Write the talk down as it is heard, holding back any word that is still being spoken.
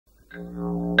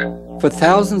For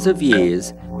thousands of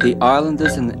years, the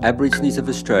Islanders and Aborigines of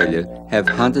Australia have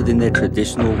hunted in their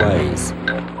traditional ways.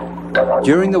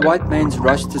 During the white man's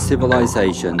rush to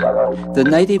civilization, the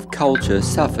native culture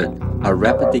suffered a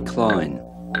rapid decline.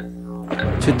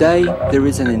 Today, there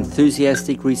is an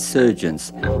enthusiastic resurgence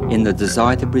in the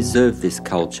desire to preserve this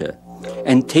culture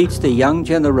and teach the young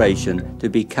generation to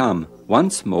become,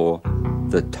 once more,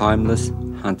 the timeless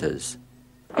hunters.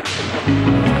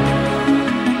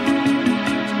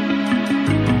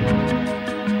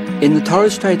 In the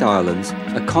Torres Strait Islands,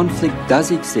 a conflict does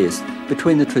exist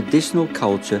between the traditional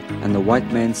culture and the white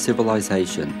man's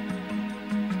civilization.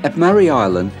 At Murray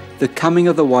Island, the coming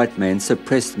of the white man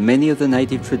suppressed many of the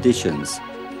native traditions.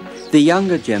 The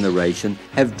younger generation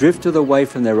have drifted away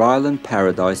from their island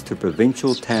paradise to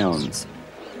provincial towns.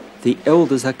 The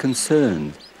elders are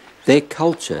concerned. Their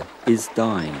culture is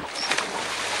dying.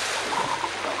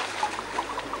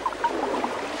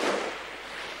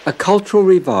 A cultural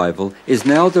revival is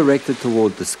now directed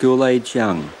toward the school-age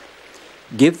young.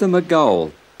 Give them a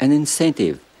goal, an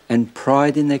incentive, and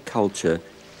pride in their culture,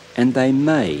 and they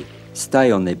may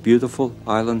stay on their beautiful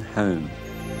island home.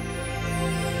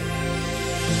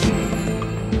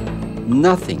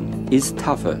 Nothing is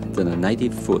tougher than a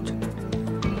native foot.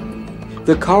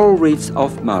 The coral reefs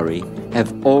off Murray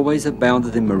have always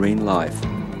abounded in marine life.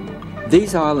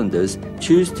 These islanders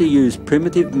choose to use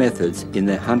primitive methods in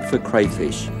their hunt for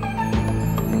crayfish.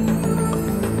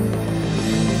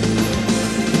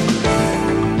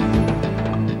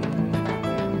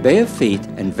 Bare feet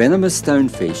and venomous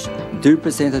stonefish do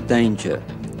present a danger.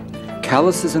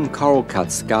 Calluses and coral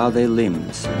cuts scar their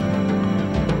limbs.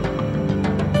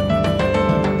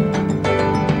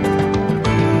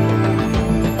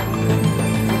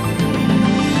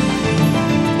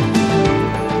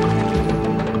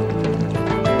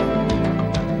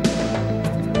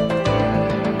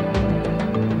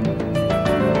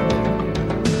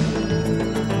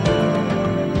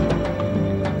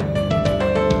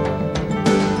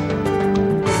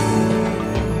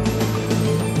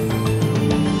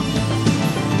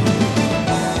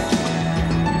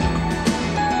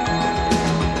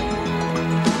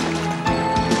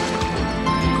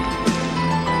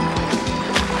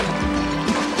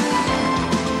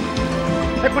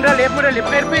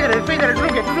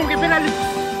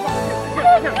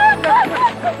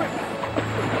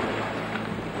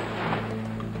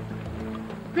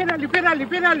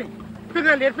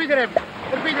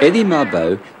 Eddie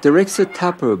Mabo directs the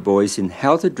Tapua boys in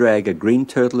how to drag a green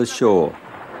turtle ashore.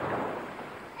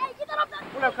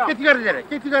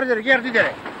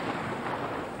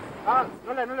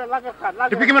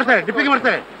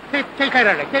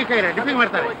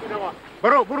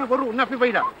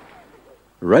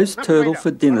 Roast turtle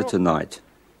for dinner tonight.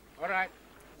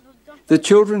 The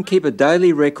children keep a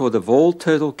daily record of all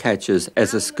turtle catches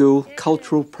as a school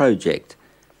cultural project.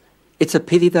 It's a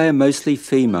pity they are mostly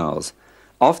females,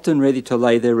 often ready to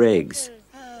lay their eggs.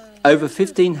 Over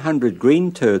 1,500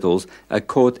 green turtles are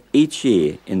caught each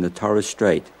year in the Torres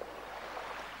Strait.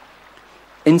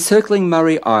 Encircling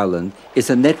Murray Island is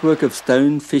a network of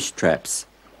stone fish traps.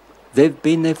 They've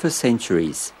been there for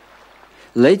centuries.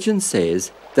 Legend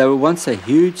says they were once a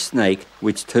huge snake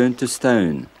which turned to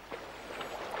stone.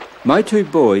 My two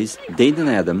boys, Dean and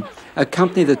Adam,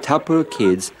 accompany the Tapua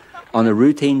kids on a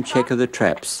routine check of the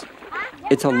traps.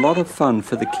 It's a lot of fun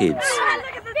for the kids.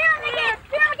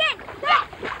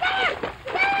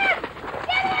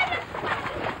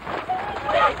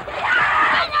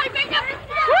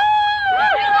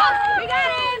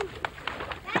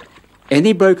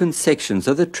 Any broken sections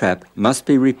of the trap must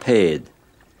be repaired.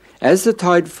 As the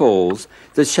tide falls,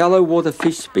 the shallow water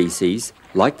fish species,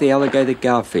 like the alligator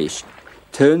garfish,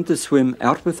 turn to swim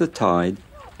out with the tide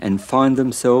and find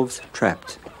themselves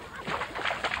trapped.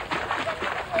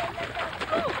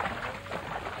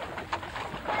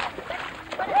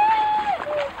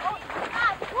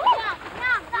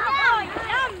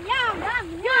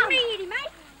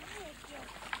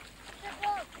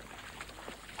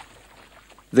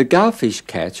 The garfish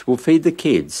catch will feed the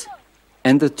kids,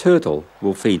 and the turtle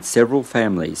will feed several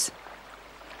families.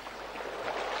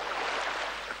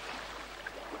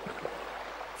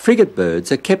 Frigate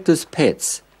birds are kept as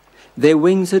pets. Their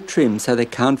wings are trimmed so they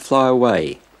can't fly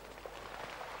away.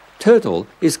 Turtle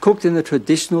is cooked in the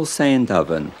traditional sand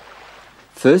oven.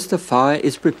 First, a fire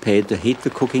is prepared to heat the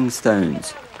cooking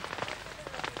stones.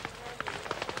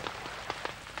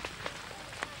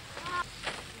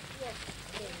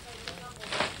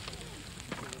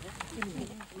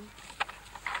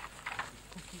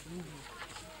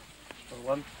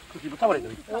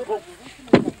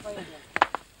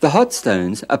 The hot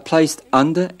stones are placed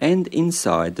under and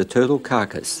inside the turtle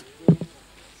carcass.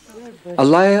 A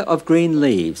layer of green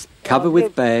leaves covered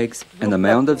with bags and a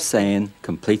mound of sand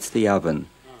completes the oven.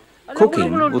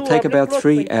 Cooking will take about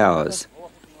 3 hours.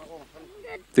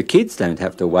 The kids don't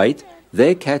have to wait.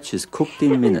 Their catch is cooked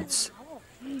in minutes.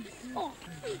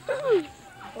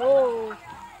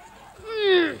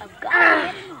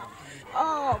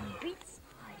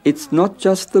 It's not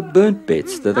just the burnt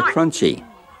bits that are crunchy.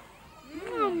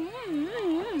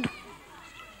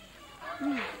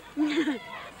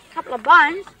 Couple of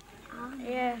bones.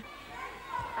 Yeah.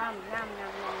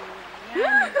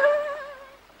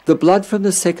 The blood from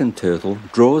the second turtle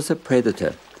draws a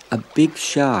predator, a big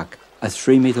shark, a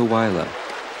 3-metre whaler.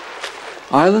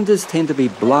 Islanders tend to be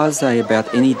blasé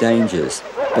about any dangers,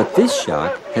 but this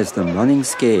shark has them running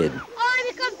scared.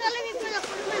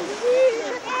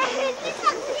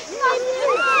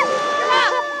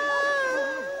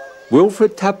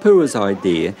 Wilfred Tapua's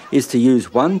idea is to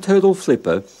use one turtle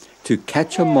flipper to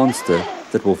catch a monster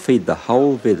that will feed the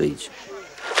whole village.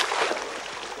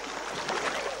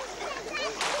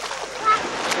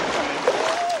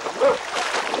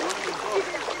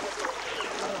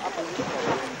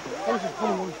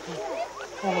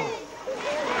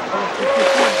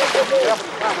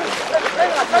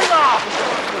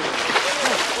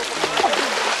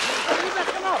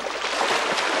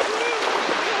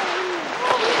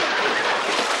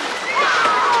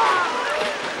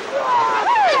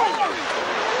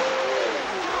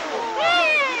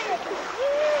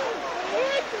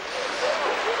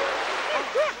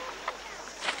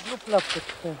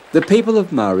 The people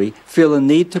of Murray feel a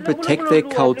need to protect their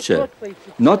culture,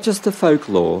 not just the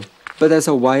folklore, but as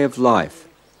a way of life.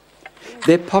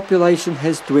 Their population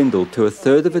has dwindled to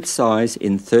 1/3 of its size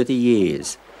in 30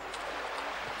 years.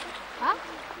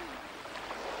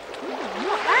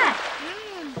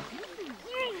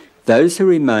 Those who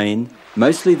remain,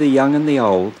 mostly the young and the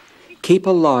old, keep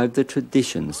alive the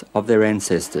traditions of their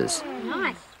ancestors.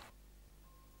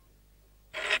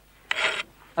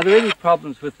 Are there any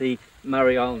problems with the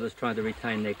Murray Islanders trying to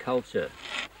retain their culture?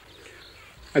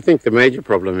 I think the major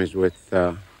problem is with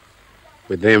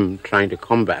them trying to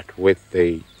combat with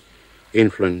the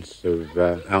influence of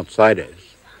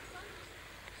outsiders,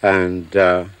 and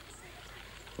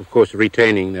of course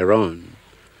retaining their own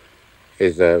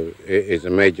is a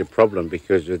major problem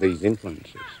because of these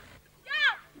influences.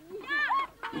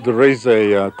 There is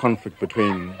a conflict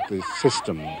between the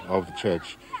system of the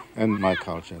church and my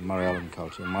culture, Murray Island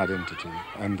culture, my identity,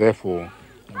 and therefore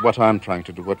what I'm trying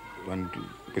to do with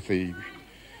a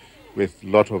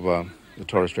lot of the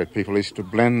Torres Strait people is to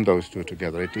blend those two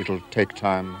together. It'll take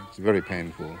time, it's very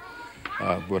painful,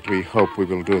 but we hope we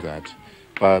will do that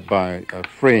by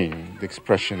freeing the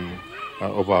expression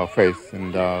of our faith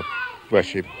and our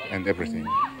worship and everything.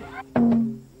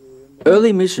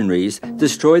 Early missionaries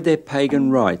destroyed their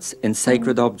pagan rites and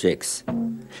sacred objects.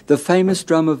 The famous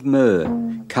drum of myrrh,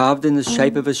 carved in the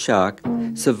shape of a shark,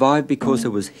 survived because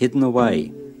it was hidden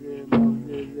away.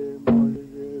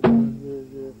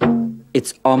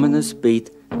 Its ominous beat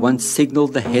once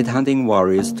signalled the headhunting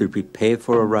warriors to prepare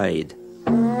for a raid.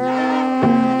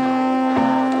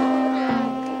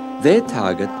 Their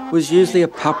target was usually a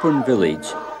Papuan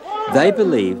village. They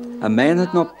believed a man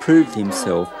had not proved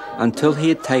himself until he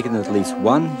had taken at least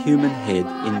one human head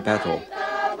in battle.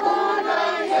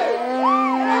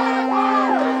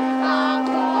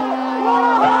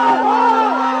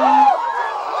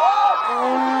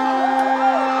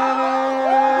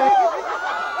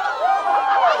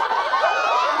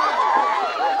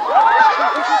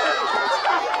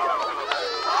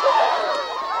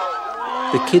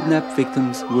 The kidnapped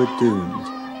victims were doomed.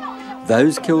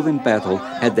 Those killed in battle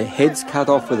had their heads cut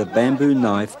off with a bamboo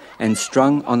knife and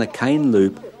strung on a cane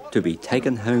loop to be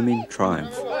taken home in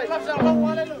triumph.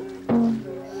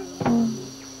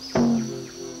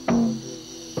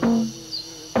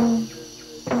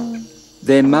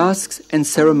 Their masks and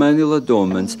ceremonial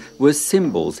adornments were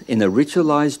symbols in a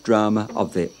ritualised drama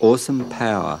of their awesome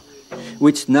power,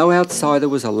 which no outsider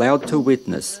was allowed to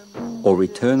witness or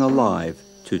return alive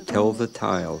to tell the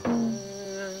tale.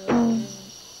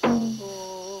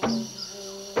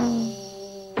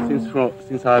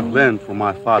 Since I've learned from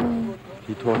my father,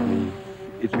 he taught me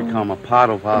it's become a part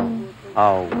of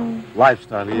our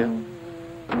lifestyle here,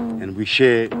 and we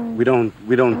share. We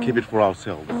don't keep it for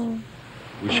ourselves.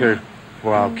 We share it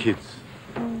for our kids,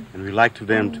 and we like to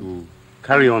them to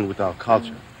carry on with our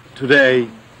culture. Today,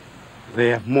 they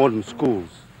have modern schools,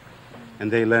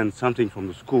 and they learn something from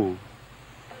the school,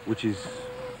 which is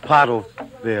part of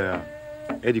their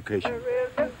education.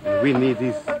 And we need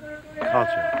this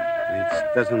culture, and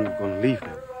it doesn't gonna leave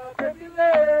them.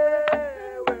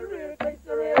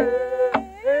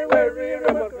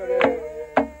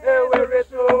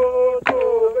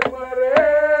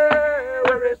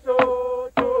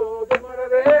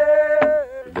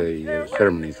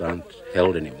 ceremonies aren't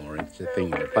held anymore. It's a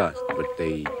thing of the past. But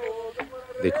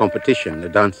the competition, the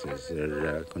dances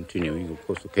are continuing. Of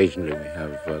course, occasionally we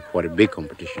have quite a big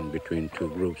competition between two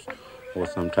groups or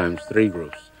sometimes three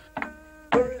groups.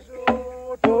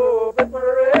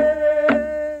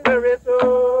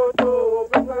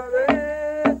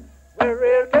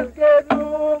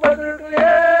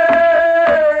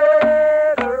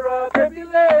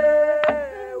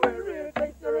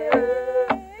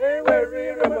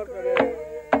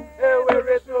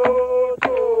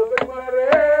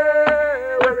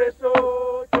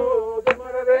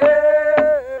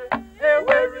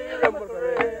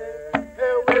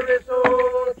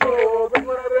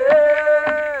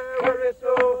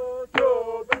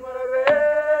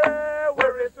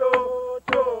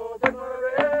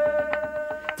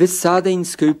 This sardine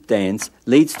scoop dance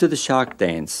leads to the shark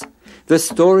dance, the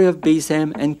story of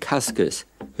Bisam and Cuscus,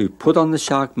 who put on the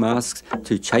shark masks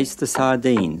to chase the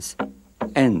sardines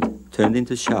and turned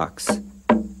into sharks.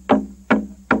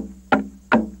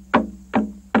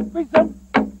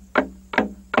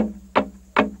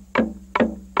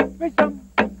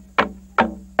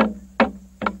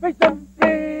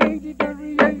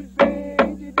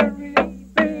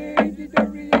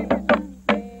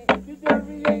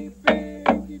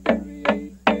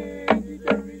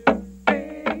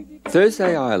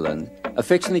 Thursday Island,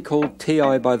 affectionately called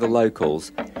TI by the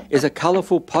locals, is a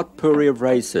colourful potpourri of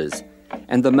races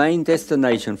and the main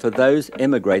destination for those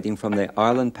emigrating from their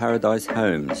island paradise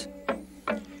homes.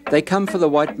 They come for the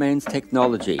white man's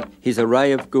technology, his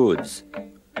array of goods.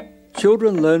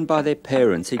 Children learn by their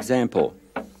parents' example,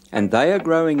 and they are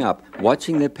growing up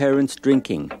watching their parents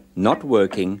drinking, not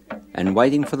working, and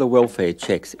waiting for the welfare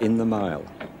checks in the mail.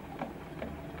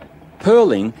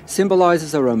 Pearling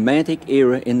symbolises a romantic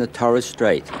era in the Torres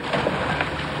Strait.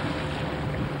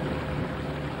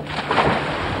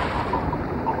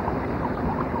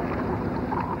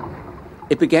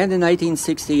 It began in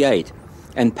 1868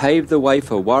 and paved the way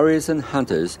for warriors and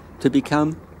hunters to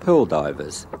become pearl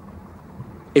divers.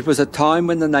 It was a time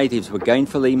when the natives were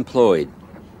gainfully employed.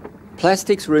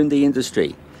 Plastics ruined the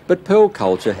industry, but pearl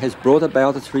culture has brought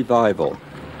about its revival.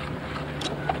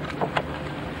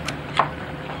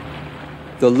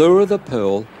 The lure of the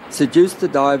pearl seduced the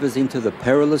divers into the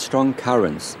perilous strong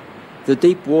currents, the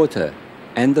deep water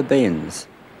and the bends.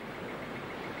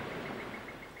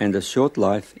 And a short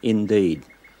life indeed.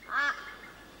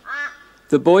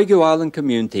 The Boigu Island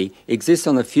community exists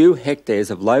on a few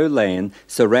hectares of low land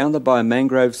surrounded by a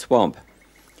mangrove swamp.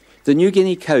 The New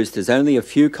Guinea coast is only a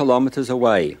few kilometres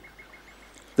away.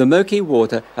 The murky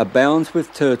water abounds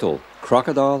with turtle,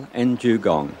 crocodile and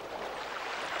dugong.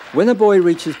 When a boy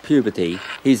reaches puberty,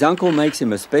 his uncle makes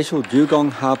him a special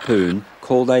dugong harpoon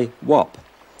called a wop.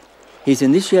 His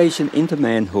initiation into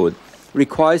manhood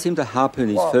requires him to harpoon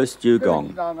his first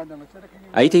dugong.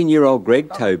 18-year-old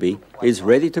Greg Toby is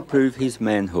ready to prove his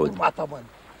manhood.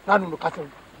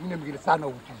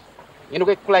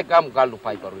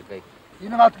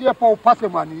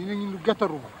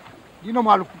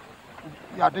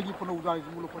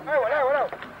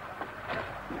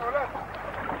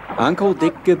 Uncle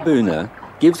Dick Gabuna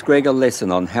gives Greg a lesson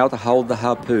on how to hold the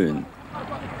harpoon.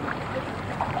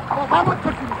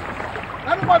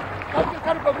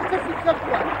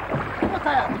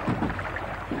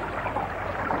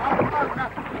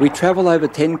 We travel over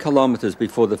 10 kilometres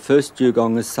before the first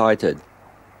dugong is sighted.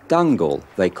 Dungle,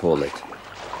 they call it.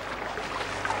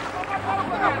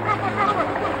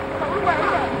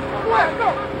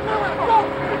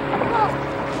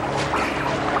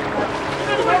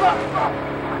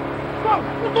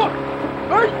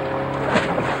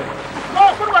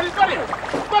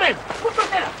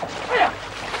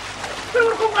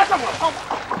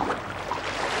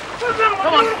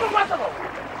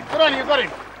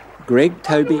 Greg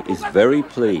Toby is very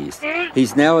pleased.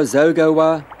 He's now a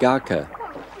Zogowa Gaka,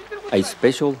 a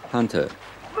special hunter.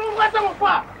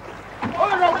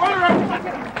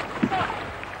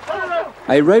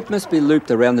 A rope must be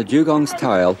looped around the dugong's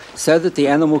tail so that the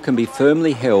animal can be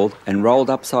firmly held and rolled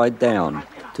upside down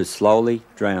to slowly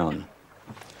drown.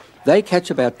 They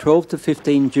catch about 12 to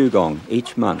 15 dugong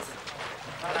each month.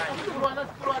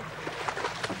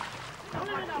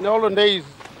 In the olden days,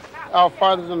 our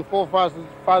fathers and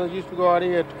forefathers used to go out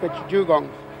here to catch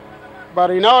dugongs.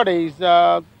 But nowadays,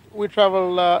 we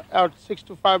travel out 6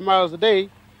 to 5 miles a day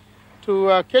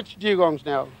to catch dugongs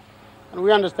now. And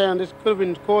we understand this could have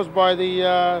been caused by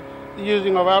the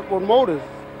using of outboard motors.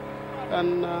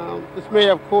 And this may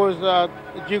have caused the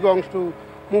dugongs to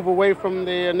move away from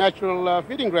their natural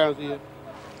feeding grounds here.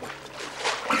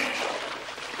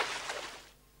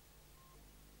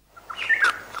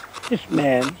 This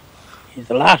man He's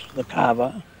the last of the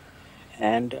carver,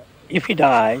 and if he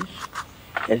dies,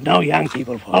 there's no young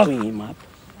people following him up.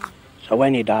 So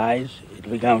when he dies,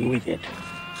 it'll be going with it.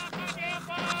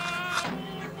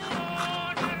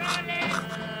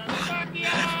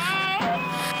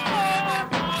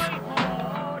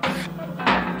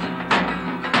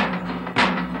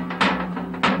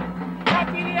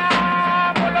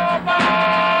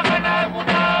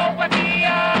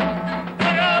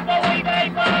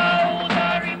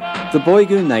 The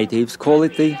Boigu natives call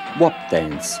it the Wop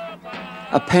dance,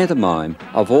 a pantomime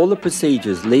of all the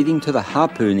procedures leading to the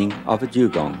harpooning of a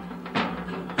dugong.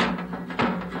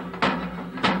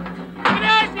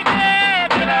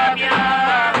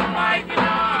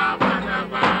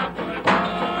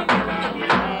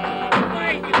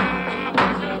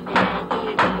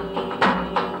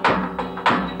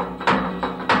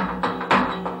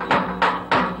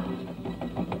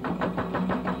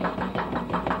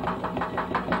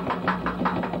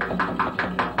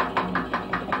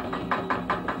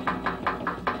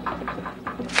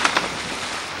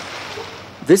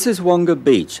 This is Wonga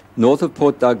Beach, north of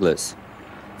Port Douglas.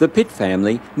 The Pitt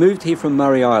family moved here from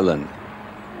Murray Island.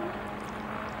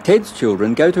 Ted's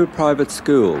children go to a private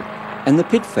school, and the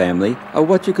Pitt family are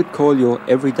what you could call your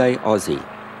everyday Aussie.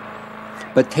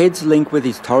 But Ted's link with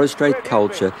his Torres Strait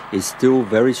culture is still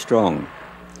very strong.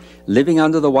 Living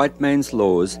under the white man's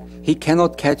laws, he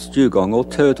cannot catch dugong or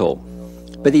turtle,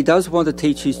 but he does want to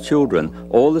teach his children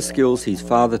all the skills his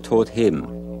father taught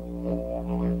him.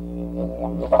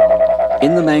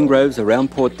 In the mangroves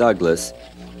around Port Douglas,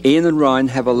 Ian and Ryan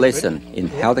have a lesson in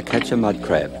how to catch a mud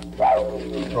crab.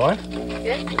 Ryan?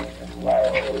 Yes?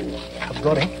 I've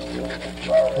got him.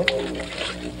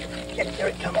 Yep, there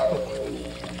it comes.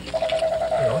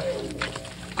 There you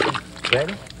are. Grab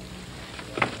him.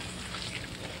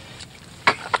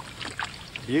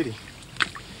 Beauty.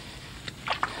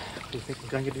 Do you think we're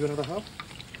going to do another half?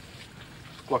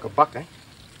 Like a buck, eh?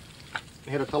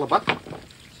 You had a tell a buck?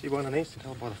 See one underneath, you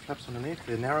can tell by the flaps underneath,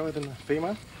 they're narrower than the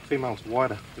female. The female's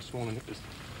wider, the smaller nippers.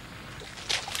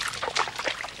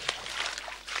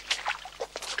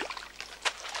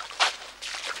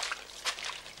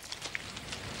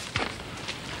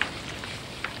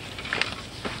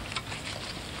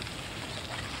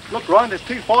 Look, Ryan, there's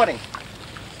two fighting.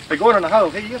 They got in a hole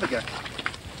here years ago.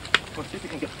 Let's see if we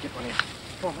can get one in.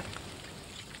 Come on, mate.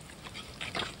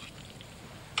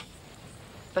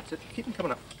 That's it. Keep him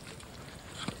coming up.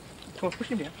 Come on, push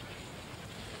him down.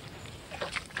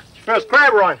 First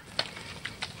crab, Ryan.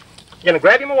 You gonna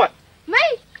grab him or what? Me?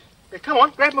 Yeah, come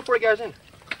on, grab him before he goes in.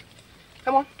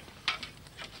 Come on.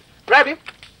 Grab him.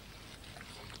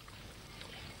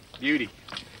 Beauty.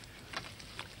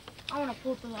 I want to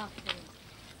pull the last one.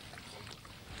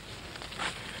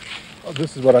 Oh,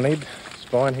 this is what I need.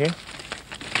 Spine here.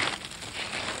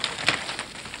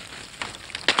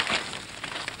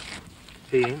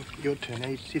 Ian, your turn.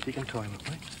 Now, see if you can tie him up,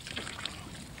 mate.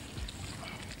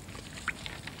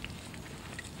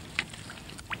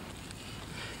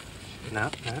 No,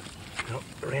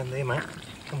 around there, mate.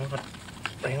 Come on,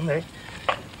 around there.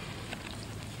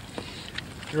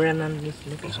 Around underneath the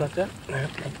nipples like that. No,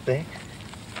 up there.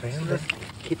 Around there.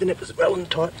 Keep the nipples rolling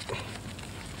tight.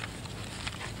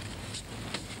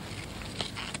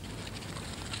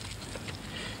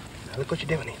 Now look what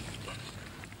you're doing here.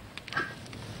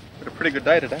 Had a pretty good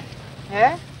day today.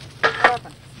 Yeah? What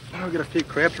happened? Oh, we got a few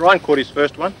crabs. Ryan caught his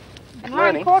first one. And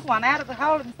Ryan caught one out of the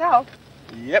hole himself.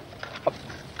 Yep.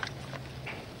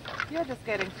 You're just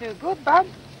getting too good, bub.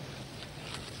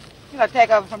 You gotta take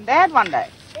over from Dad one day.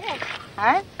 Yeah.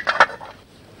 Hey?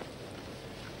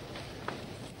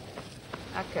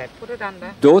 Okay, put it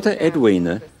under. Daughter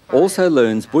Edwina also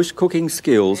learns bush cooking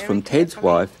skills from Ted's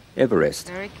wife, Everest.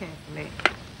 Very carefully.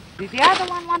 The other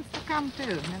one wants to come too.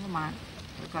 Never mind.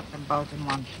 We've got them both in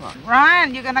one shot.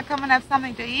 Ryan, you're gonna come and have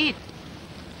something to eat.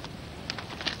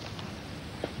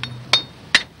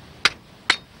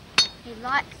 He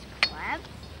likes crabs.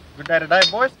 Good day today,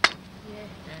 boys.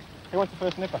 Yeah. Who wants the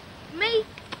first nipper? Me?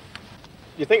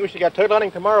 You think we should go turtle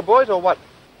hunting tomorrow, boys, or what?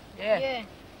 Yeah.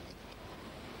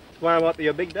 Tomorrow might be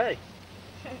a big day.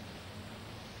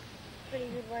 Pretty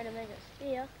good way to make a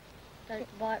spear.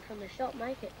 Don't buy it from the shop,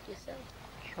 make it yourself.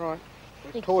 That's right.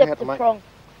 We're taught how Except to the make. prong.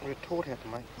 We're taught how to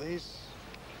make these.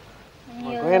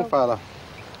 My Yeah. grandfather.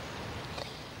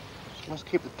 Just must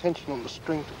keep the tension on the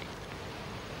string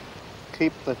to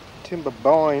keep the timber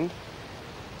bind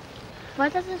Why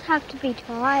does it have to be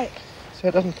tight? so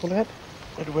it doesn't pull out.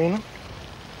 Edwina.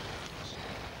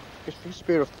 Just for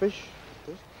spear of fish.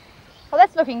 Well,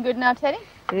 that's looking good now, Teddy.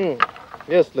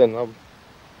 Yes, Lynn.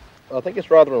 I think it's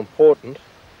rather important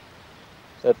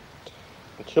that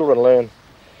the children learn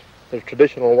the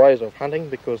traditional ways of hunting,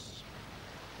 because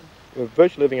we're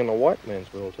virtually living in a white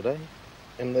man's world today,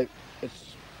 and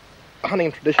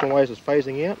hunting traditional ways is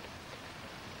phasing out.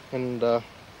 And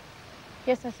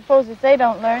Yes, I suppose if they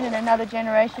don't learn, in another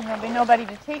generation there'll be nobody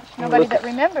to teach, nobody that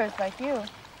remembers like you. Well,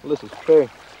 this is true.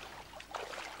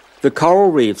 The coral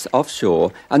reefs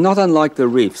offshore are not unlike the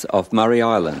reefs off Murray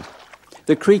Island.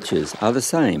 The creatures are the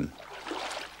same.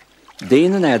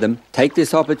 Dean and Adam take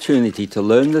this opportunity to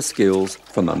learn the skills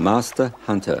from a master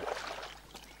hunter.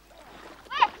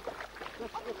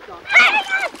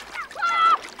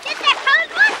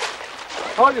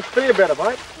 Hold your spear better,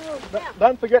 mate.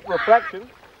 Don't forget refraction.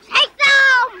 Take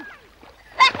them!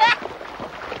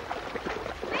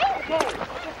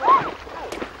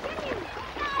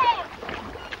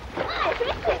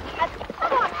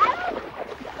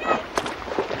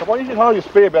 Come on, you should hold your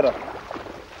spear better.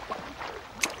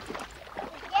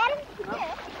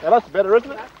 Now that's better,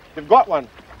 isn't it? You've got one.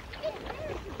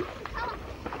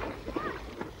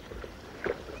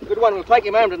 Good one. We'll take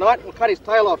him home tonight. We'll cut his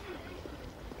tail off.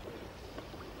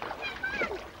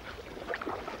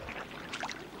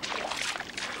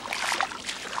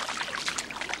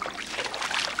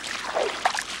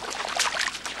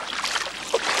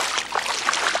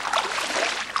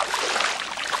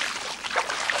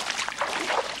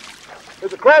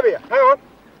 There's a crab here. Hang on.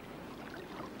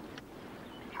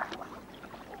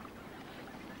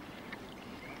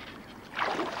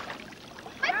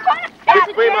 It's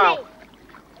a female.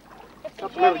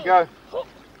 Have to let it go.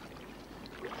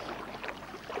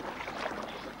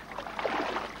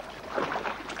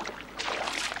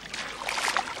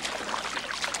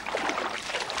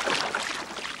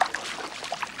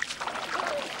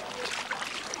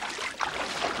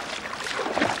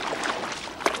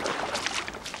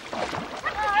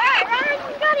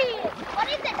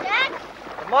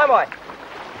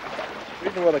 The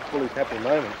reason why they call these happy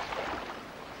moments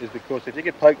is because if you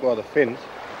get poked by the fins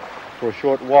for a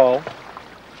short while,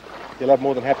 you'll have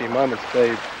more than happy moments.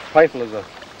 They're painful as a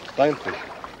stonefish,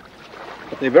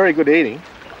 but they're very good eating.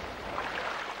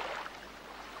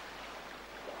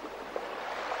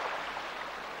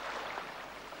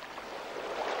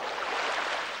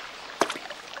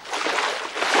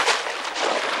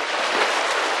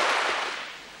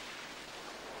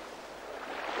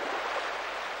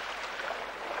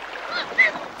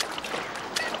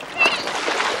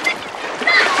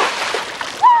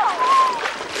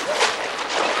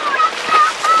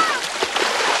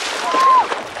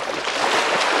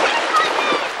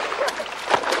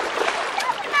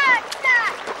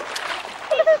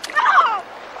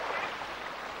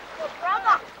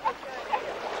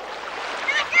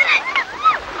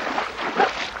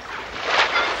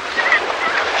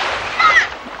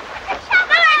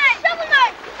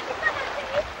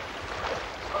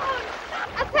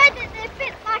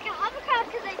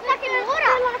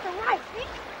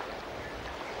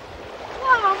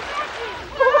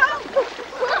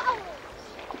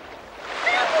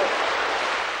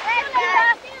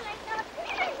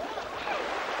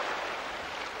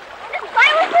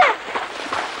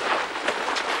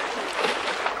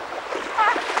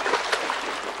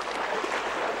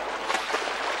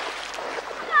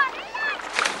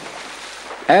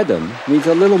 Adam needs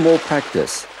a little more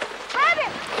practice.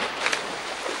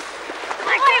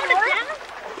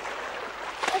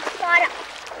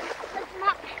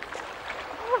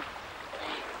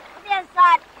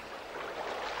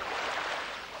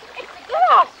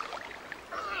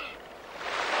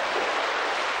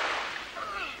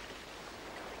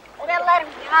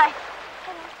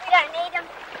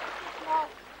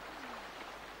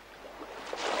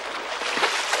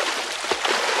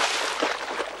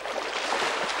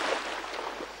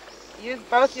 Use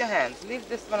both your hands. Leave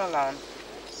this one alone.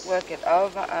 Work it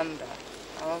over, under,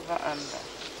 over, under.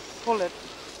 Pull it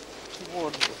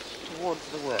towards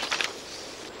the work.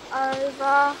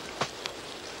 Over,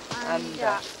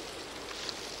 Under.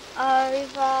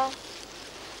 over,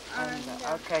 Under.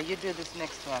 Okay, you do this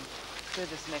next one. Do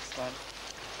this next one.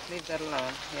 Leave that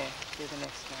alone. Yeah, do the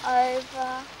next one.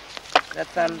 over.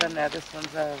 That's under now. This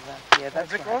one's over. Yeah,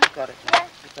 that's right. You got it now. Yeah.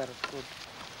 You got it. Good.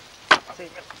 See,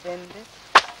 bend it.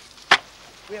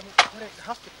 We haven't put it in the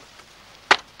hospital.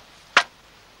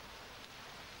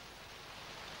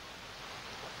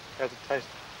 How's it taste?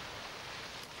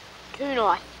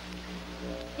 Kunai.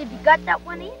 Have you got that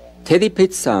one in? Teddy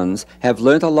Pitt's sons have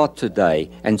learnt a lot today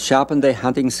and sharpened their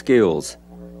hunting skills.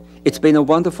 It's been a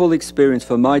wonderful experience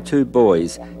for my two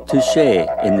boys to share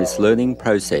in this learning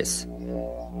process.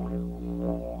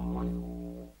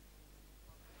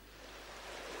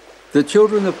 The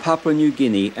children of Papua New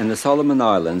Guinea and the Solomon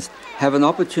Islands have an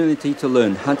opportunity to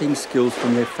learn hunting skills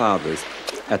from their fathers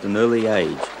at an early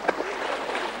age.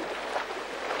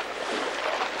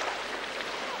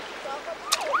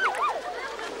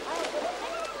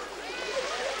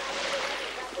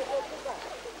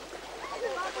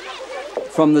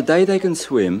 From the day they can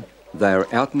swim, they are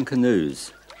out in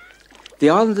canoes. The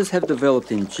islanders have developed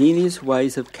ingenious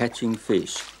ways of catching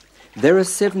fish. There are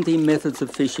 70 methods of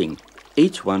fishing,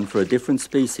 each one for a different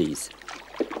species.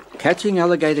 Catching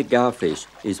alligator garfish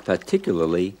is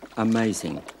particularly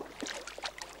amazing.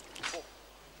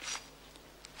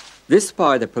 This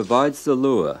spider provides the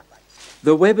lure.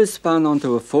 The web is spun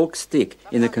onto a forked stick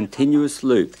in a continuous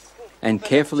loop and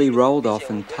carefully rolled off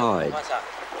and tied.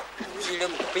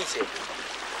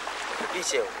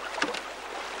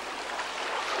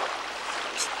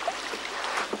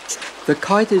 The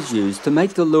kite is used to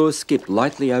make the lure skip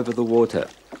lightly over the water.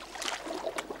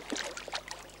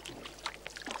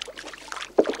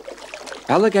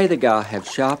 Alligator gar have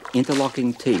sharp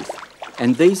interlocking teeth,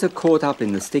 and these are caught up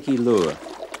in the sticky lure.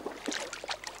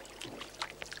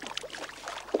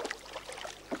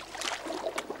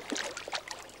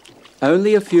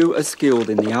 Only a few are skilled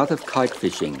in the art of kite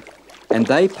fishing, and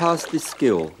they pass this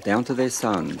skill down to their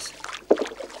sons.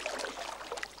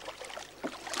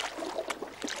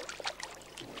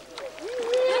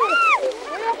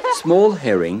 Small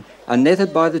herring are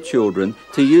netted by the children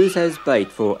to use as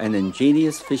bait for an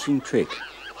ingenious fishing trick.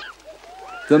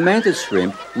 The mantis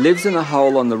shrimp lives in a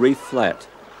hole on the reef flat.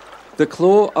 The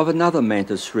claw of another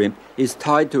mantis shrimp is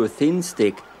tied to a thin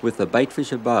stick with the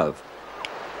baitfish above.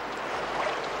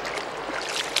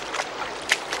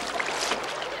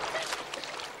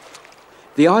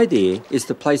 The idea is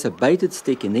to place a baited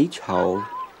stick in each hole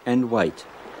and wait.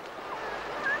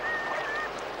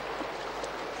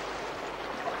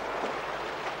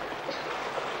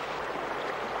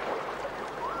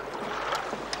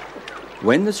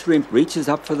 When the shrimp reaches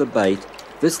up for the bait,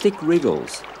 the stick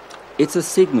wriggles. It's a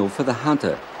signal for the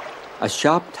hunter. A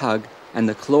sharp tug and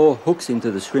the claw hooks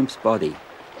into the shrimp's body.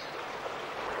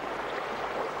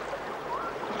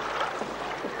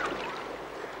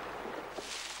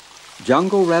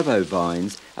 Jungle rabo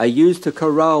vines are used to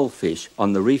corral fish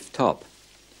on the reef top.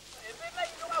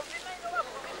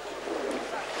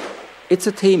 It's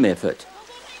a team effort.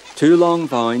 Two long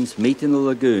vines meet in the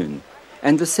lagoon,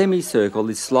 and the semicircle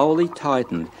is slowly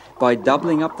tightened by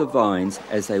doubling up the vines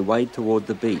as they wade toward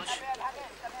the beach.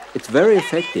 It's very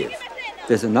effective.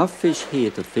 There's enough fish here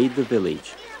to feed the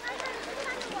village.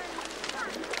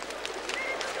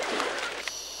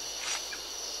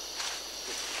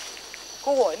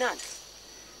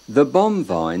 The bomb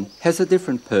vine has a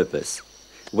different purpose.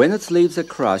 When its leaves are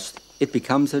crushed, it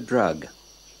becomes a drug.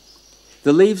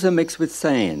 The leaves are mixed with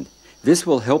sand. This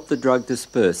will help the drug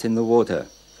disperse in the water.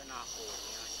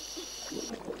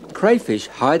 Crayfish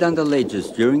hide under ledges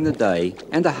during the day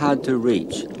and are hard to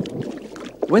reach.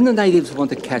 When the natives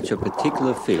want to catch a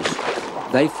particular fish,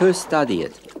 they first study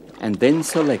it and then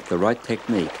select the right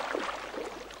technique.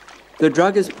 The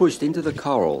drug is pushed into the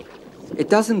coral. It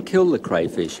doesn't kill the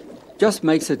crayfish, just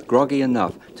makes it groggy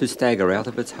enough to stagger out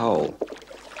of its hole.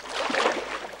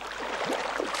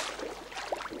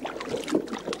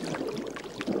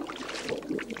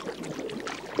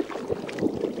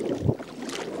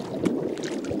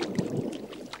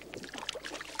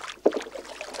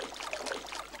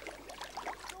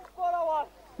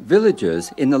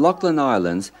 Villagers in the Lachlan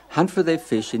Islands hunt for their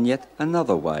fish in yet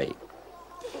another way.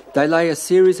 They lay a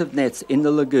series of nets in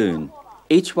the lagoon,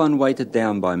 each one weighted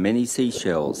down by many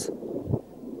seashells.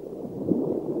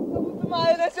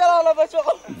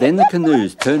 Then the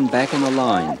canoes turn back in a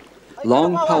line.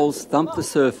 Long poles thump the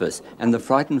surface and the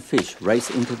frightened fish race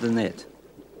into the net.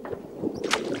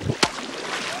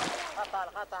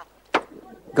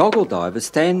 Goggle divers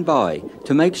stand by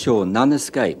to make sure none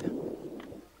escape.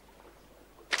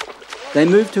 They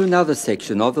move to another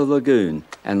section of the lagoon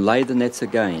and lay the nets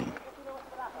again.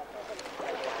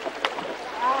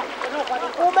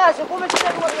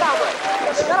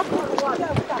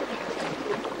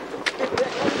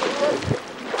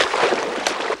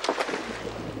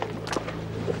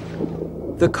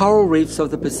 The coral reefs of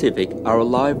the Pacific are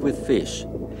alive with fish,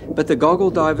 but the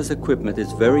goggle divers' equipment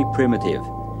is very primitive,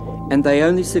 and they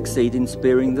only succeed in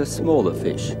spearing the smaller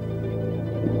fish.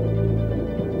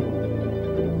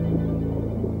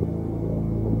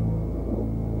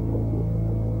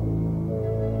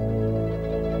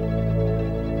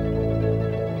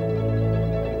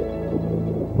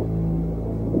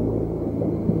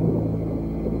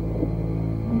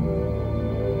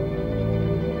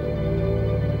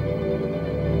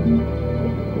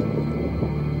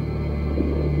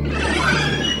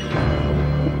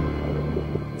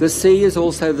 The sea is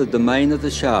also the domain of the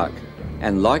shark,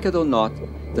 and like it or not,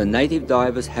 the native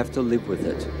divers have to live with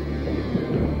it.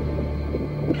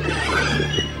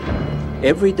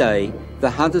 Every day,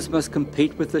 the hunters must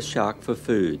compete with the shark for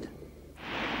food.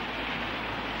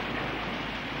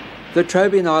 The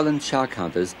Trobriand Island shark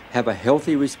hunters have a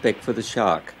healthy respect for the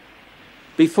shark.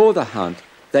 Before the hunt,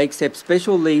 they accept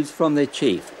special leaves from their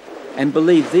chief and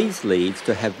believe these leaves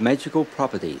to have magical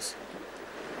properties.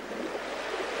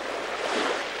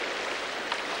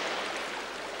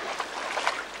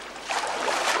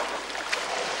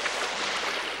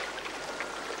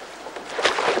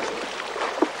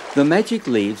 The magic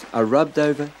leaves are rubbed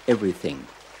over everything.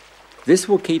 This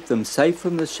will keep them safe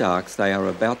from the sharks they are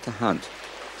about to hunt.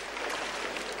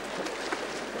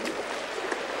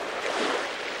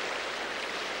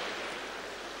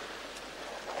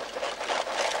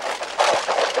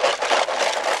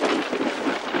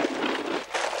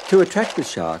 To attract the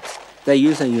sharks, they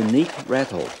use a unique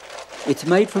rattle. It's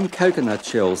made from coconut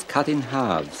shells cut in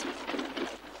halves.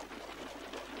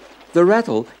 The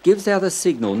rattle gives out a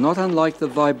signal not unlike the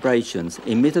vibrations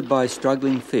emitted by a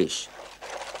struggling fish.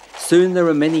 Soon there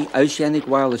are many oceanic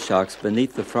whaler sharks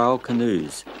beneath the frail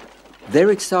canoes.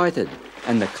 They're excited,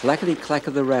 and the clackety-clack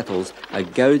of the rattles are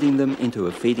goading them into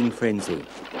a feeding frenzy.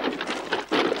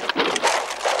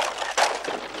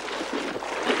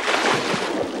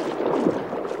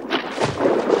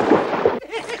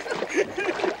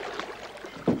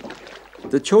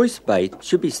 The choice bait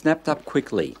should be snapped up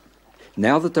quickly,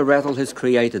 now that the rattle has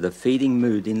created a feeding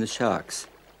mood in the sharks.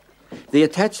 The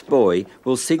attached buoy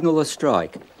will signal a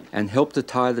strike and help to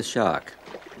tie the shark.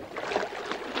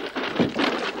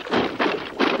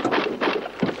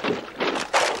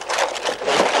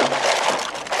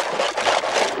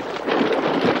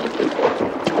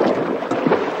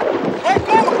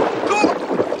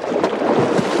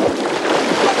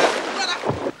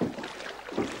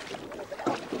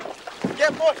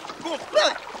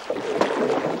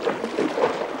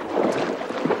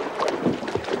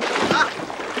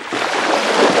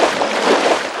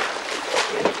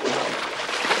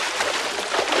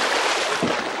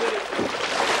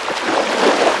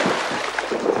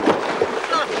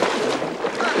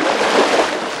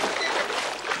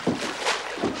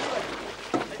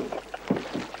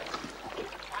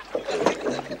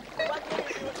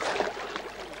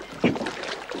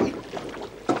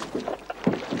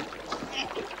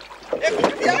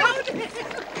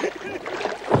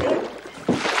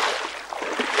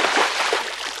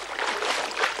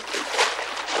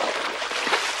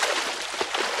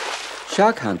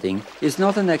 Shark hunting is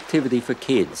not an activity for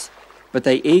kids, but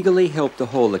they eagerly help to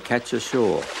haul the catch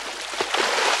ashore.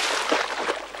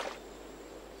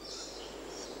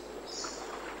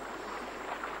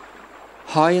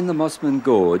 High in the Mossman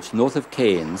Gorge, north of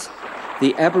Cairns,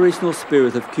 the Aboriginal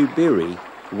spirit of Kubiri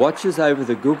watches over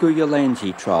the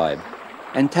Gugu tribe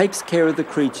and takes care of the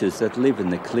creatures that live in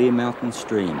the clear mountain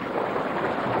stream.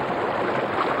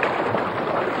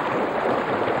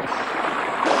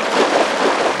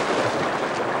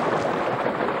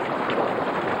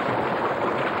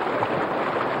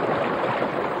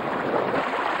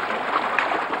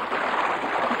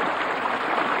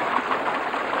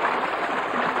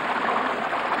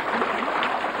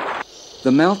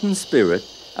 The mountain spirit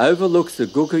overlooks the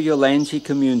Gugu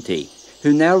community,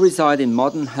 who now reside in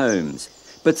modern homes,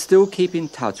 but still keep in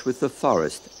touch with the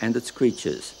forest and its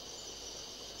creatures.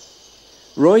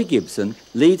 Roy Gibson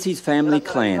leads his family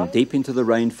clan deep into the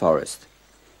rainforest.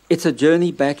 It's a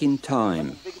journey back in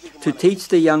time to teach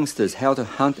the youngsters how to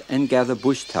hunt and gather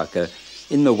bush tucker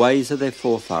in the ways of their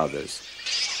forefathers.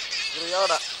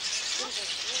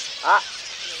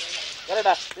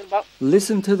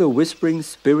 Listen to the whispering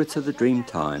spirits of the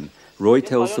dreamtime, Roy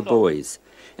tells the boys,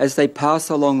 as they pass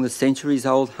along the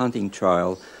centuries-old hunting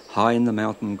trail high in the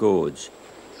mountain gorge.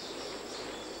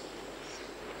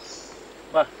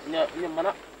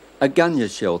 A gunya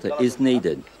shelter is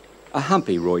needed, a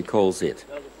humpy, Roy calls it.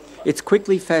 It's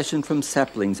quickly fashioned from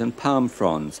saplings and palm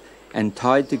fronds and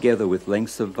tied together with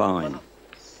lengths of vine.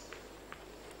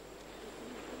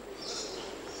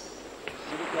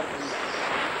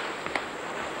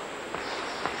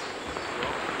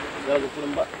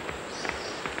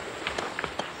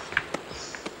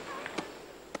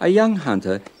 A young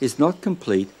hunter is not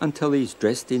complete until he's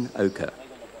dressed in ochre.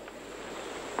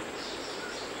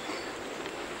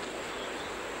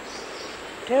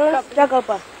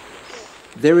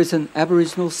 There is an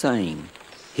Aboriginal saying,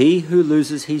 "He who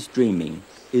loses his dreaming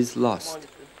is lost."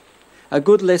 A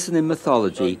good lesson in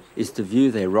mythology is to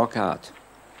view their rock art.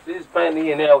 This painting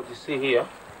here now, what you see here,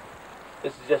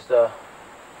 this is just a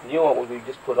new one we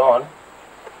just put on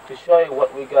to show you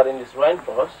what we got in this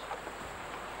rainforest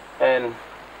and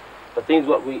the things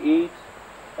what we eat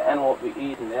the animal we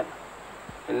eat and that.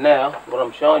 And now, what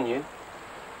I'm showing you,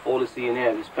 all this here now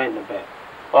is painting the back.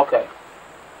 Okay,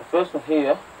 the first one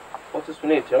here, what's this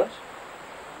one here, Terence?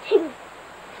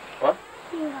 What?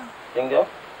 Dingo.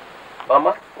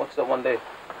 Bama? What's that one there?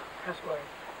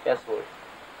 Cassowary.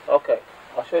 Okay,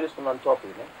 I'll show you this one on top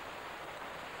here, man.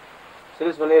 So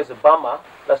this one here is a Bama.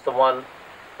 That's the one,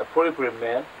 the Provincial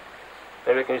man.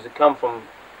 They reckon used to come from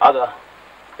other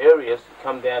areas,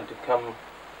 come down to come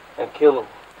and kill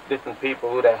different people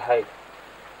who they hate.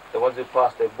 The ones who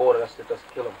pass their border, that's to just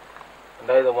kill them. And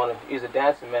they're the one who is a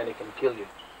dancing man who can kill you.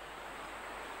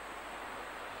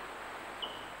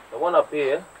 The one up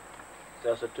here,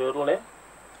 that's a turtle there.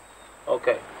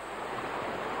 Okay.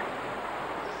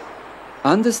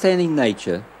 Understanding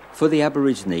nature for the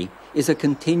Aborigine is a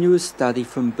continuous study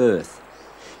from birth.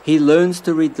 He learns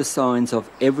to read the signs of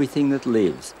everything that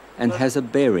lives and has a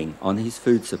bearing on his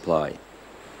food supply.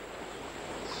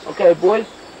 Okay, boys.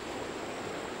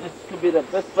 This could be the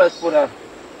best place for the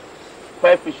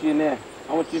crayfish in there.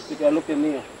 I want you to go look in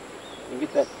there and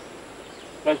get that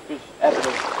crayfish out of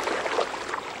there.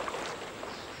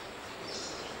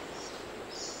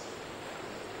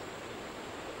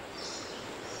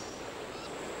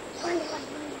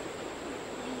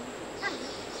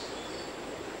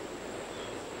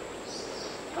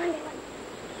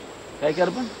 Take it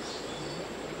up.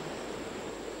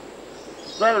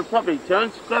 Grab it properly,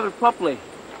 Terence. Grab it properly.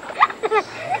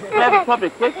 Grab it properly,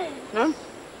 quick. Terence.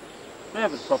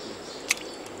 Grab it properly.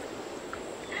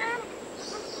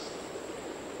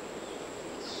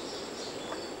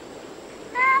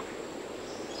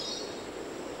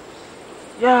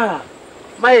 Yeah.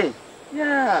 May.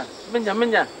 Yeah. Minya.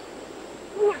 Minya.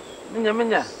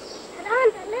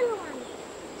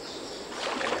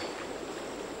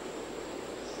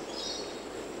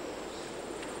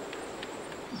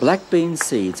 Black bean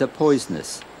seeds are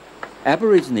poisonous.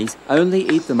 Aborigines only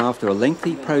eat them after a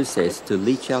lengthy process to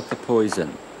leach out the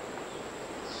poison.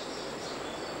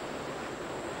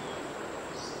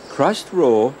 Crushed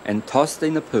raw and tossed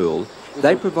in a pool,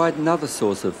 they provide another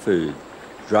source of food,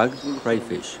 drugged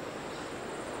crayfish.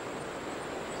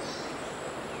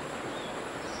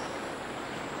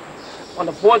 When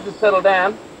the poison settles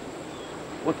down,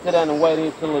 we'll sit down and wait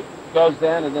until it goes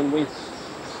down, and then we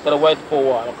gotta wait for a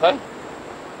while, okay?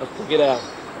 Let's get our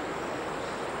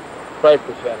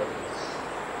crayfish out of it.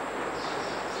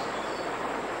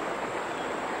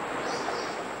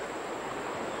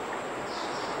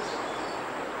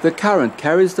 The current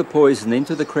carries the poison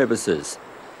into the crevices.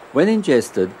 When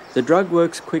ingested, the drug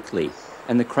works quickly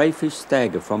and the crayfish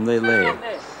stagger from their lair.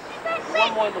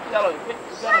 One more in the cellar. Quick,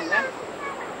 you got him, man.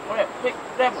 Hurry up, quick,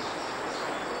 grab him.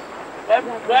 Grab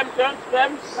him,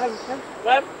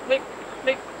 grab,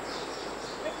 quick.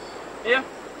 Here.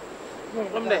 Put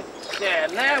him there. Yeah,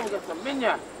 now we got some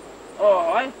minya.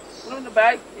 All right. Put him in the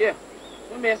bag. Yeah.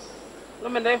 Put him here. Put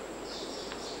him in there.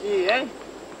 Yeah.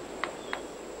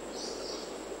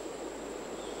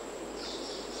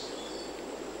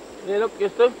 Hey, look, you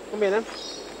still. Come here then.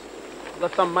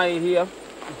 Got some may here.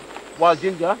 Wild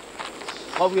ginger.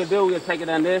 What we're going to do, we're going to take it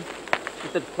down there.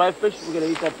 Get the crayfish. We're going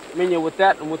to eat that minya with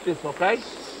that and with this, okay?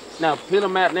 Now, peel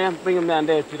them out now. Bring them down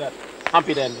there to that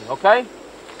humpy down there, okay?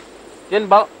 Trên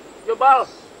bal. Yo bal.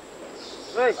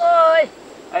 Hey. Oi.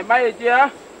 Hey, may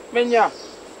dia. Minya.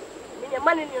 Minya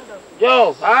mana ni untuk?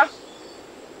 Yo, ha?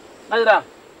 Nada dah.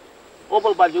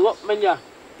 Opal baju kok, minya.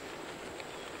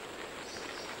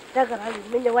 Jaga lagi,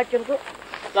 minya wajib tu.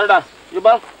 Nada dah. Yo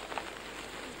bal.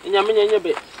 Minya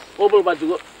be. Opal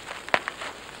baju kok.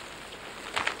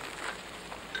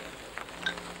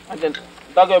 Ajen,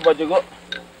 dagai baju kok.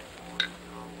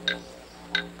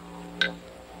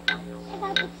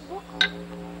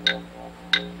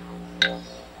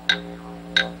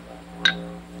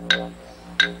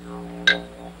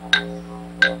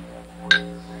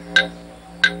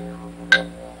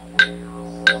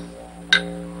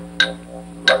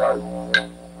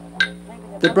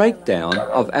 The breakdown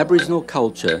of Aboriginal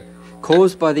culture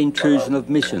caused by the intrusion of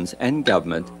missions and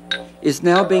government is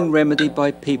now being remedied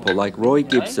by people like Roy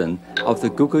Gibson of the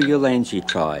Guguyalanji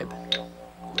tribe.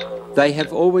 They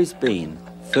have always been,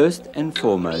 first and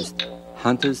foremost,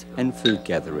 hunters and food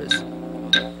gatherers.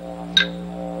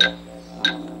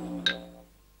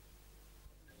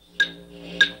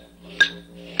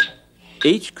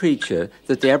 Each creature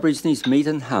that the Aborigines meet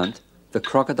and hunt, the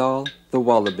crocodile, the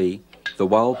wallaby, the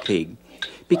wild pig,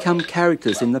 become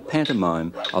characters in the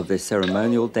pantomime of their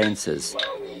ceremonial dances.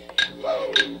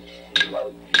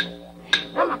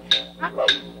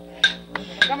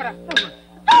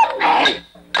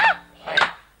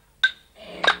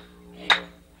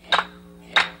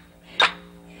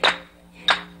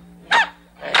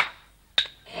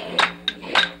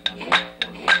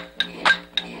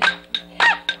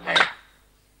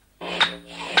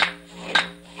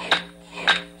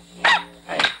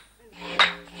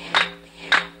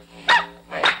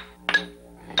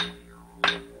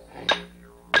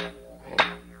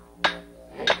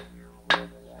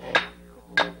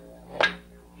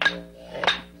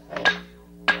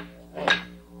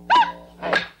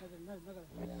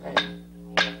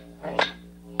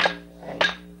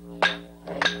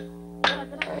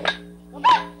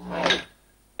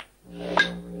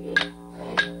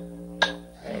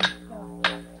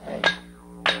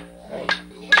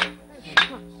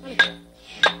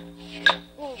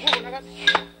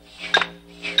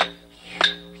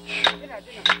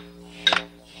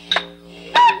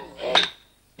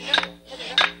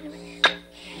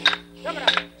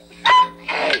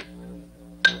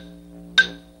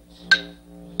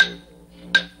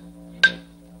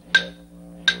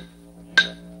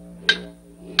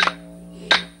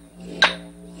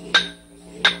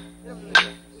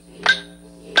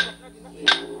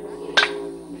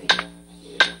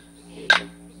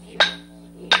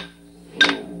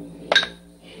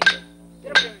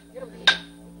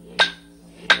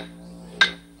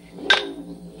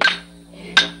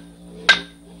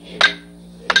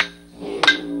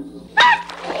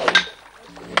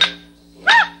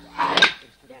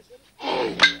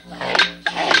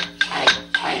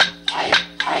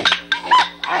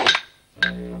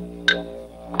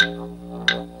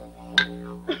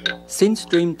 Since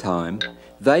Dreamtime,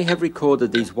 they have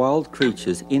recorded these wild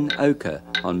creatures in ochre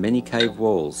on many cave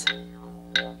walls.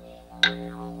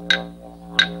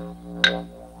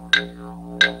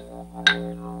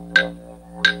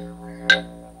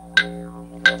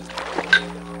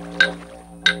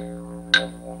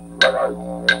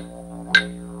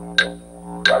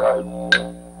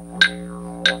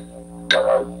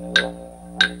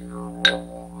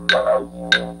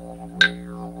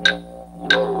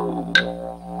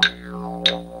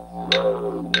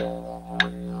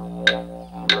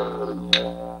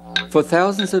 For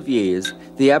thousands of years,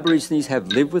 the Aborigines have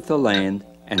lived with the land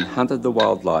and hunted the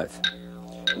wildlife.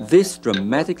 This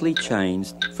dramatically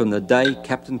changed from the day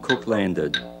Captain Cook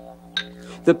landed.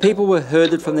 The people were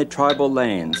herded from their tribal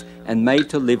lands and made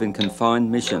to live in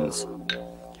confined missions.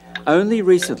 Only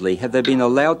recently have they been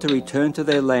allowed to return to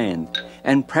their land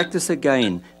and practice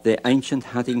again their ancient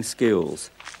hunting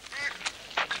skills.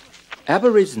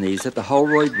 Aborigines at the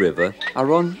Holroyd River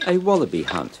are on a wallaby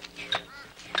hunt.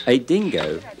 A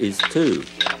dingo is too.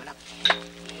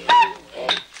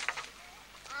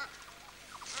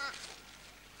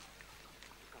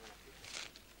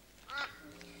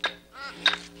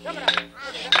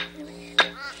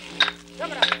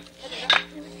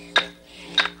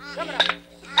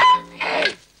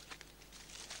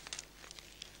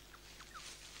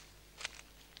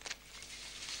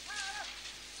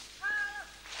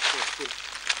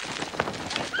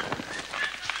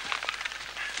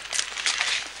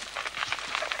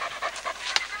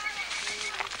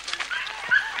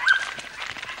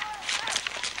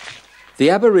 The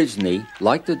Aborigine,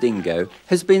 like the dingo,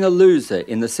 has been a loser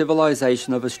in the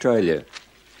civilization of Australia.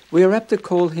 We are apt to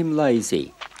call him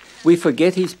lazy. We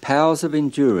forget his powers of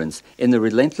endurance in the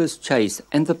relentless chase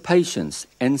and the patience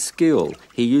and skill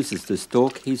he uses to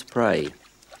stalk his prey.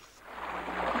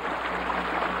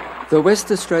 The West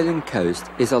Australian coast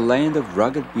is a land of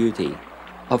rugged beauty,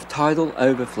 of tidal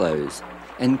overflows,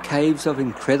 and caves of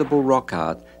incredible rock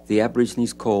art the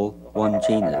Aborigines call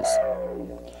wanginas.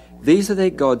 These are their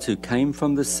gods who came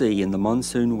from the sea in the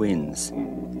monsoon winds.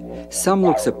 Some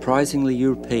look surprisingly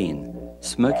European,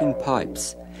 smoking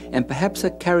pipes, and perhaps are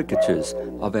caricatures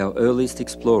of our earliest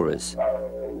explorers.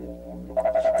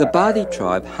 The Bardi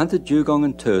tribe hunted dugong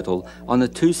and turtle on a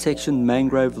two-section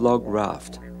mangrove log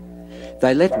raft.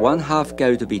 They let one half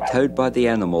go to be towed by the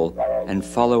animal and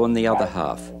follow on the other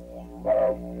half.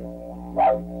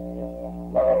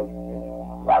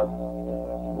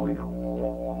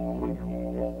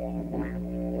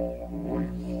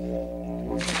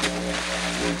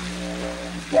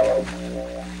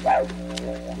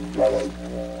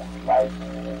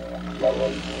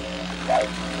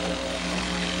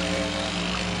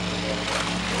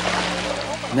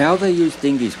 Now they use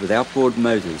dinghies with outboard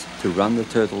motors to run the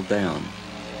turtle down.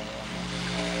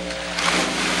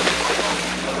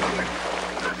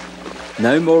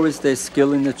 No more is there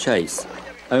skill in the chase,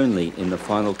 only in the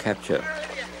final capture.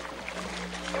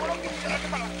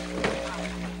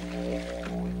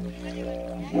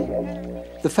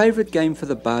 The favourite game for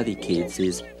the Bardi kids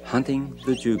is hunting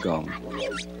the dugong.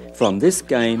 From this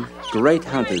game, great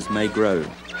hunters may grow.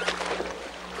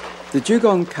 The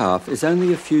dugong calf is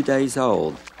only a few days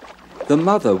old. The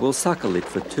mother will suckle it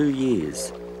for 2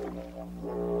 years.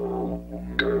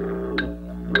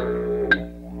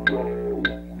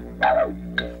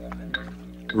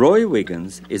 Roy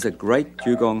Wiggins is a great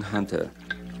dugong hunter.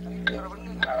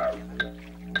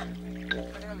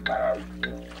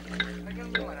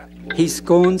 He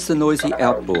scorns the noisy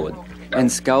outboard and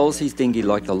sculls his dinghy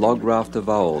like the log raft of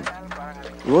old.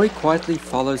 Roy quietly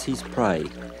follows his prey,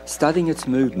 studying its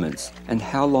movements and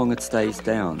how long it stays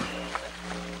down.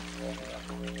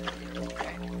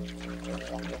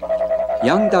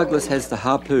 Young Douglas has the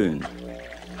harpoon.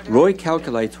 Roy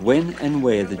calculates when and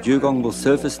where the dugong will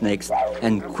surface next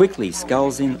and quickly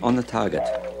sculls in on the target.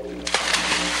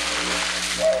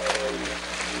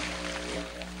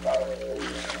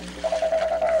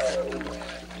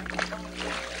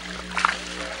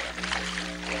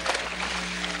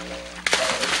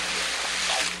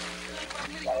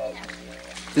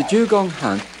 The dugong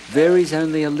hunt varies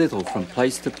only a little from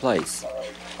place to place.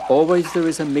 Always there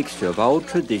is a mixture of old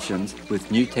traditions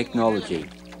with new technology.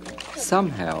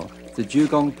 Somehow, the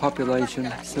dugong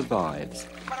population survives.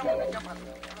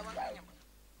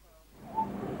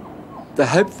 The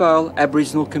Hopevale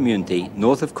Aboriginal community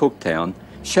north of Cooktown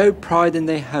show pride in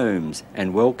their homes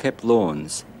and well-kept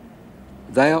lawns.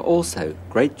 They are also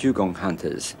great dugong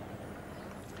hunters.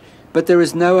 But there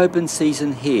is no open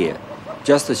season here,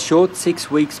 just a short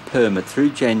 6 weeks permit through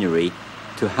January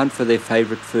to hunt for their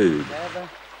favourite food.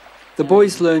 The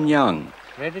boys learn young,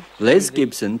 Les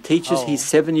Gibson teaches his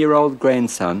 7-year-old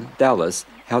grandson, Dallas,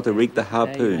 how to rig the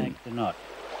harpoon. The knot.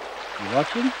 You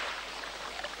watching?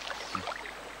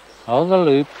 Hold the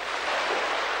loop.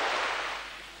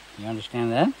 You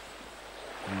understand that?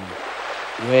 And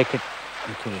work it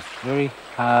until it's very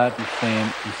hard and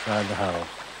firm inside the hole.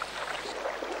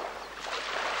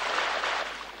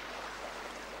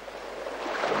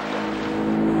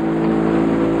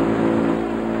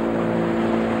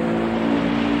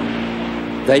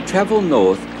 They travel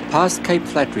north past Cape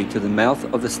Flattery to the mouth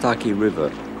of the Starkey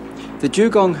River. The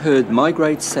dugong herd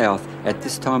migrates south at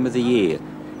this time of the year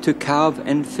to calve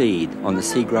and feed on the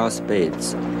seagrass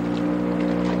beds.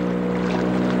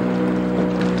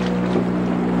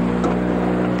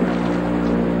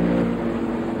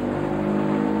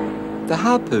 The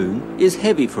harpoon is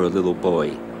heavy for a little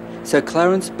boy, so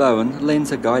Clarence Bowen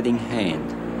lends a guiding hand.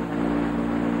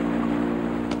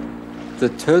 The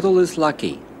turtle is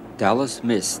lucky. Dallas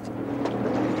missed.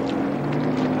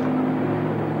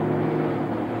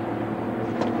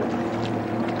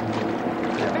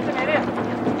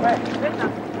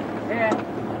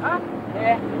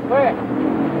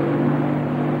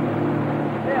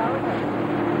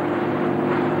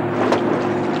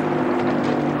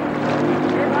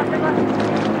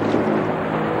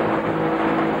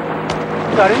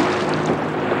 Got him.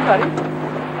 Got him.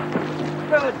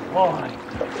 Good boy.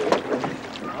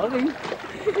 Hold him.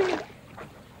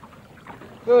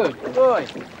 Good boy.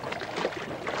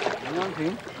 Hang on to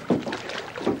him.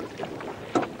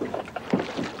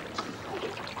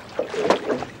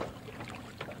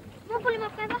 Pull him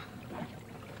up, Pepper.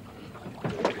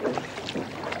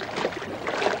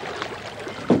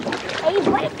 Hey,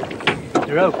 wait.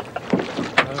 The rope.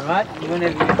 All right, you want to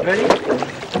get ready?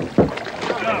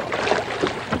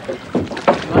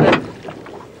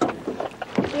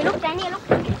 You look, Danny, look.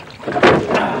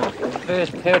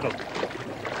 First turtle.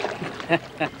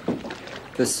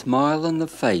 The smile on the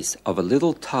face of a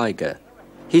little tiger.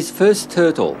 His first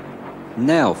turtle.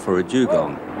 Now for a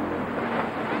dugong.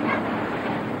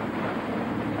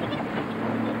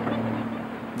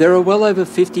 There are well over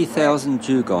 50,000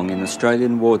 dugong in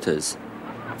Australian waters.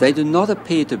 They do not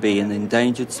appear to be an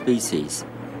endangered species.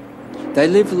 They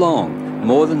live long,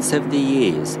 more than 70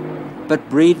 years, but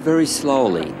breed very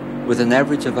slowly, with an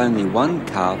average of only one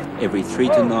calf every 3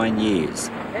 to 9 years.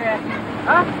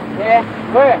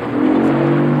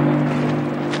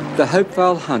 The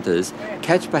Hopevale hunters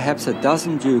catch perhaps a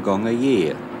dozen dugong a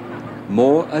year.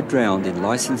 More are drowned in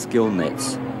licensed gill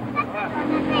nets.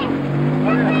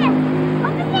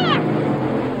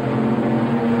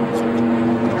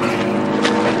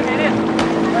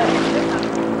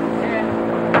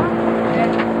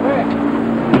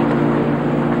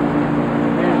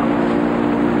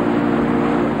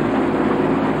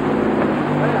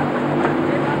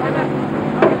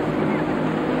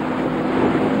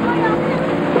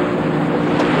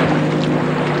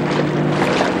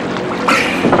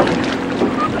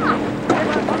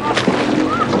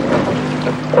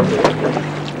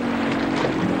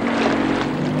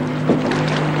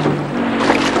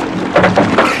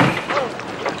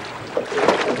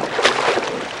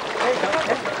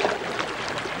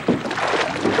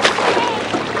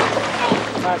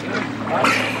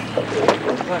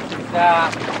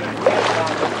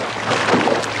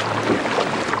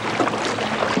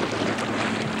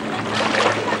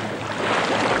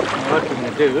 What we're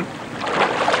going to do is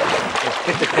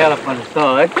stick the tail up on the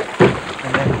side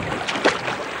and then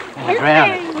drown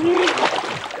it.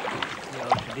 The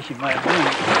old tradition way of doing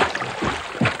it.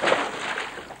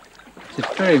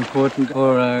 It's very important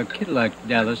for a kid like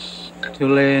Dallas to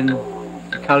learn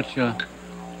the culture,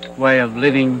 way of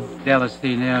living. Dallas,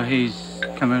 he's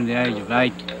come around the age of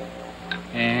 8,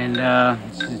 and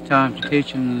this is the time to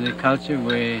teach him the culture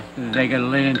where they got to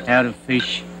learn how to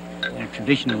fish in a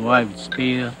traditional way with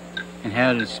spear, and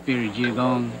how to spear a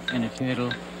dugong and a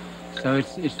turtle. So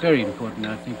it's very important,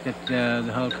 I think, that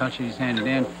the whole culture is handed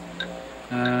down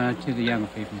to the young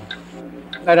people.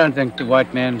 I don't think the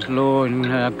white man's law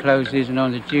and closes and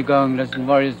on the dugong doesn't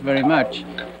worry us very much.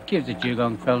 It gives the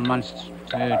dugong 12 months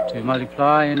to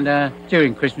multiply, and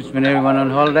during Christmas when everyone on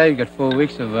holiday, you've got 4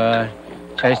 weeks of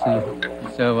chasing them.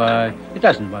 So it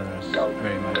doesn't bother us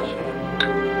very much.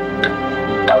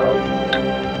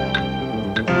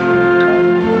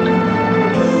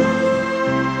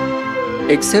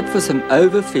 Except for some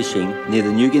overfishing near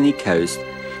the New Guinea coast,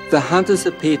 the hunters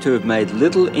appear to have made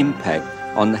little impact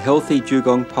on the healthy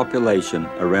dugong population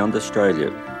around Australia.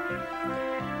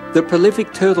 The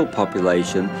prolific turtle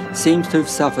population seems to have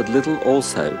suffered little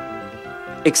also,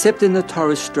 except in the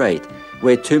Torres Strait,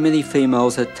 where too many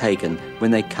females are taken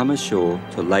when they come ashore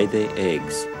to lay their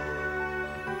eggs.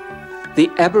 The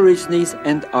Aborigines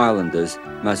and Islanders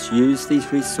must use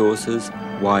these resources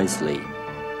wisely.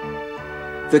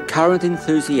 The current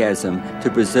enthusiasm to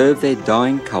preserve their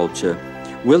dying culture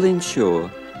will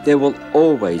ensure there will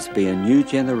always be a new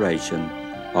generation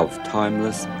of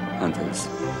timeless hunters.